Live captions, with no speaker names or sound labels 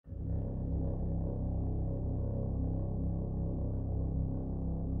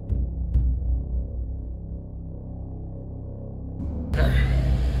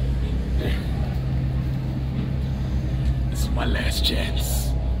last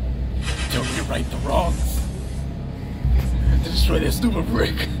chance. Tell me to right the wrongs. To destroy that stupid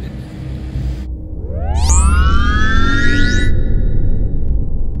brick.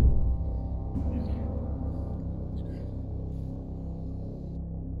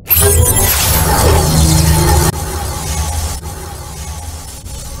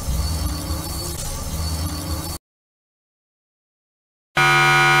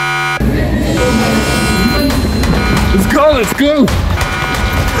 Let's go!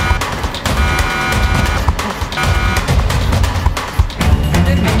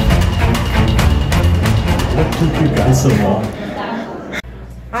 What took you guys so long?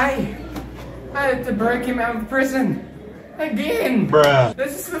 I had to break him out of prison. Again! Bruh.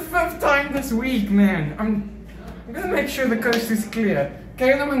 This is the 5th time this week, man. I'm gonna make sure the coast is clear.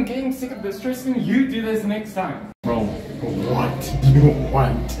 Caleb, I'm getting sick of this. Tristan, you do this next time. Bro, what do you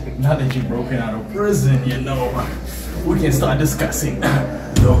want? Now that you've broken out of prison, you know, we can start discussing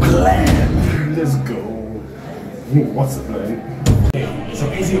the plan. Let's go. What's the plan? Okay, so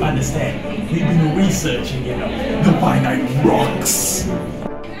as you understand, we've been researching, you know, the finite rocks.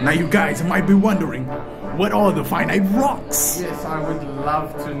 Now you guys might be wondering, what are the finite rocks? Yes, I would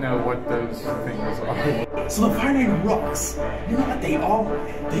love to know what those things are. So the finite rocks, you know what they are?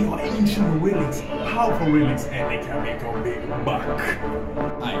 They are ancient relics, powerful relics, and they can make a big buck.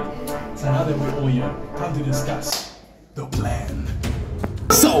 Alright, so now that we're all here, time to discuss the plan.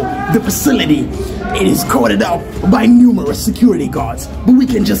 So, the facility, it is cordoned off by numerous security guards, but we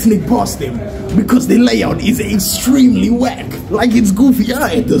can just sneak past them because the layout is extremely whack, like it's goofy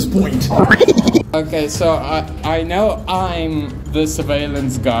eye at this point. Okay, so I know I'm the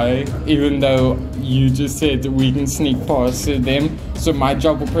surveillance guy, even though you just said we can sneak past them, so my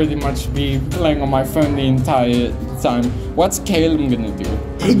job will pretty much be playing on my phone the entire time. What's Caleb gonna do?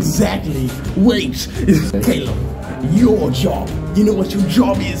 Exactly. Wait, Caleb, your job. You know what your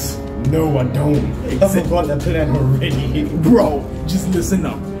job is? No, I don't. I forgot the plan already. Bro, just listen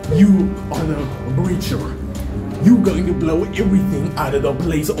up. You are the breacher. You going to blow everything out of the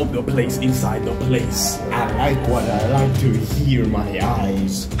place inside the place. I like what I like to hear, my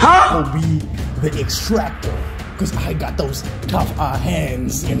eyes. I'll be the extractor, cause I got those tough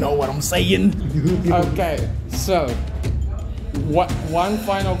hands, you know what I'm saying? Okay, so one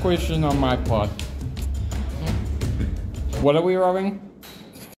final question on my part. What are we robbing?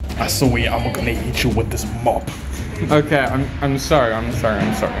 I swear I'm gonna hit you with this mop. Okay, I'm sorry.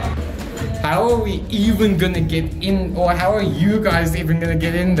 How are we even gonna get in, or how are you guys even gonna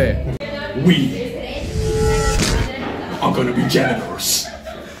get in there? We are gonna be janitors.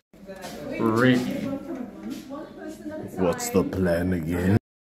 Really? What's the plan again?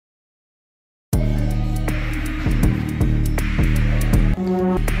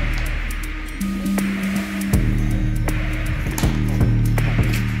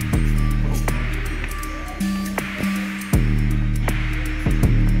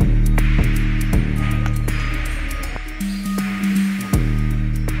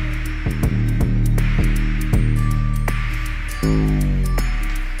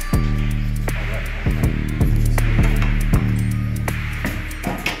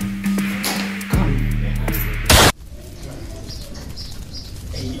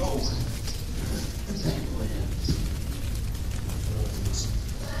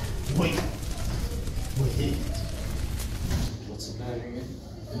 Wait. What's the matter again?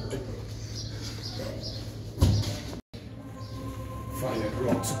 Finite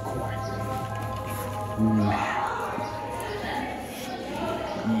rocks acquired.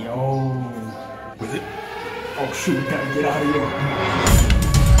 Yo. Was it? Oh shoot, we gotta get out of here.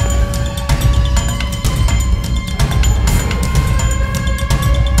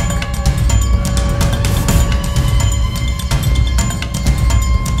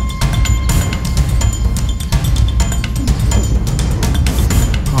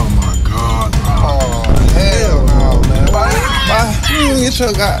 Get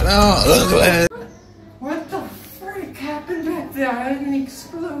your goddamn ugly. What the frick happened back there? I had an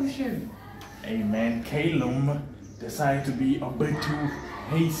explosion. Hey man, Caleb decided to be a bit too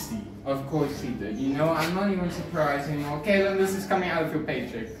hasty. Of course he did. You know, I'm not even surprised anymore. Caleb, this is coming out of your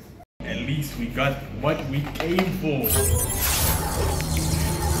paycheck. At least we got what we came for.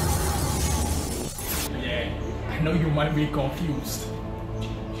 Yeah, I know you might be confused,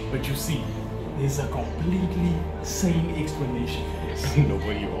 but you see, there's a completely sane explanation for this.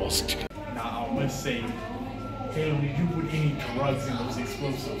 Nobody asked. Now I must say, Caleb, did you put any drugs in those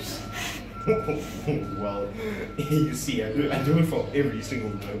explosives? Well, you see, I do it for every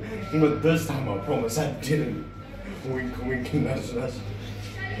single time. But this time I promise I didn't. Wink, wink, nudge, nudge.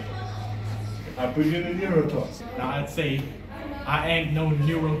 I put it in the Eurotoss. Now I'd say I ain't no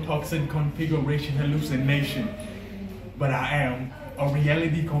neurotoxin configuration hallucination, but I am a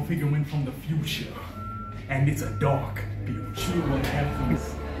reality configurement from the future, and it's a dark future. What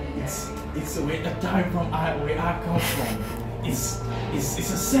happens? It's a time from where I come from. It's a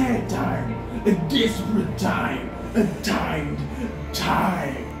sad time, a desperate time, a timed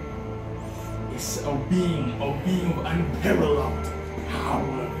time. It's a being of unparalleled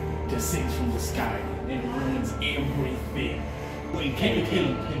power descends from the sky and ruins everything. Wait, Kenny.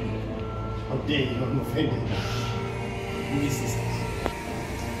 How dare you? I'm offended. Who is this?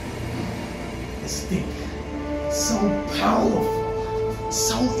 This thing, so powerful,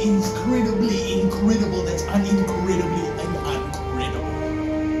 so incredibly incredible that's unincredibly uncredible.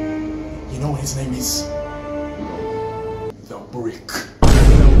 You know his name is the Brick.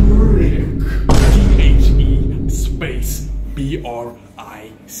 The Brick. THE space BRICK.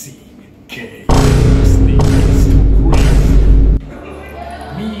 This thing is too crazy.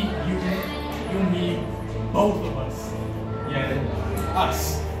 Me, you, me, both of us. Yeah,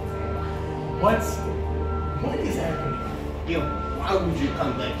 us. What is happening? Yo, why would you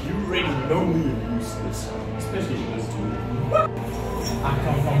come back? You already know you're useless. Especially this dude. I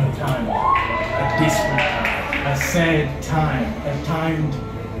come from a time, a desperate time, a sad time, a timed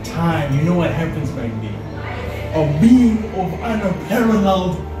time. You know what happens back then? A being of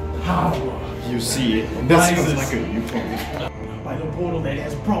unparalleled power. You see it, and that sounds rises like a euphoria. by the portal that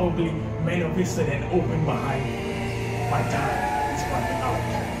has probably manifested and opened behind my time. It's running out.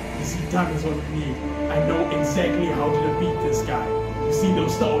 You see, time is what we need. I know exactly how to defeat this guy. You see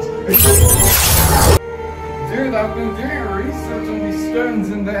those stones? Dude, I've been doing research on these stones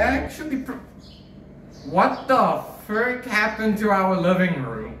and they actually What the frick happened to our living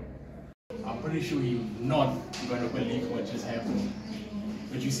room? I'm pretty sure you're not going to believe what just happened.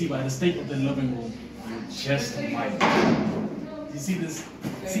 But you see, by the state of the living room, you just might. You see this?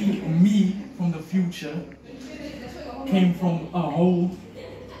 See, me from the future came from a hole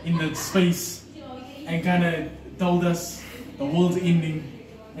in the space and kind of told us the world's ending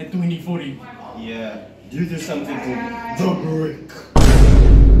at 2040. Yeah, due to something called the Brick.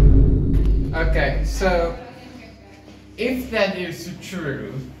 Okay, so if that is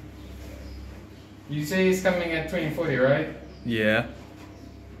true, you say it's coming at 2040, right? Yeah.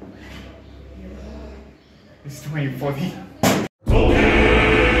 It's 2040.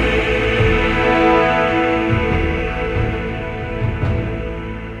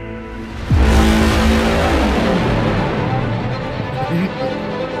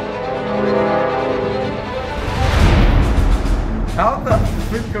 How the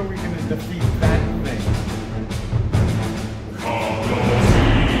frick are we gonna defeat that thing?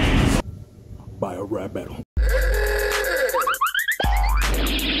 By a rap battle.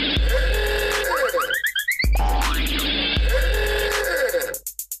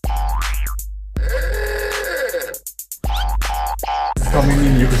 Coming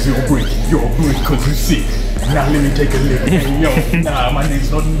in here cause you're a brick cause you see. Now let me take a lick. Hey yo, nah, my name's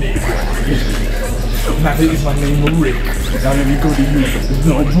not Nick. Now is my name Rick. Now let me go to you, it's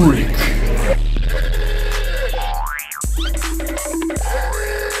not Brick.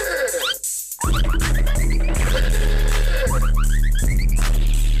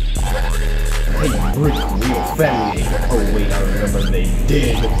 Hey, Brick, we're family. Oh wait, I remember they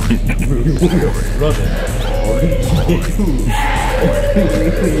did. We're brother.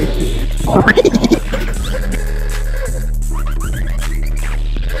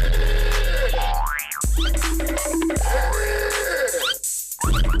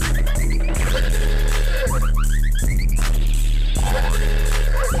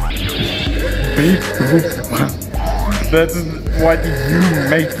 That's what you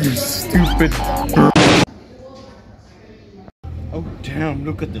make, you stupid. Oh damn,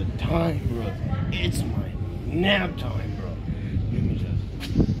 look at the time, bro. It's my nap time, bro. Let me just...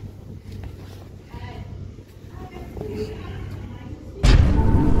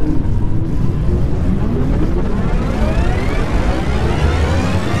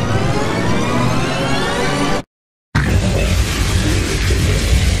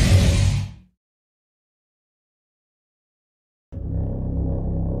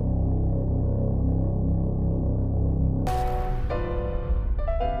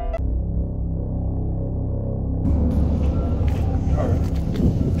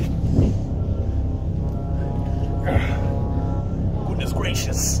 Goodness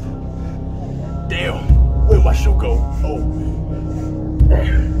gracious. Damn, where'd my shoe go? Oh,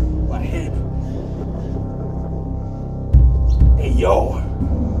 my head. Hey yo,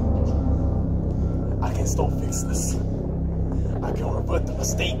 I can still fix this. I can revert the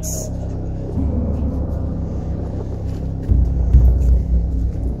mistakes.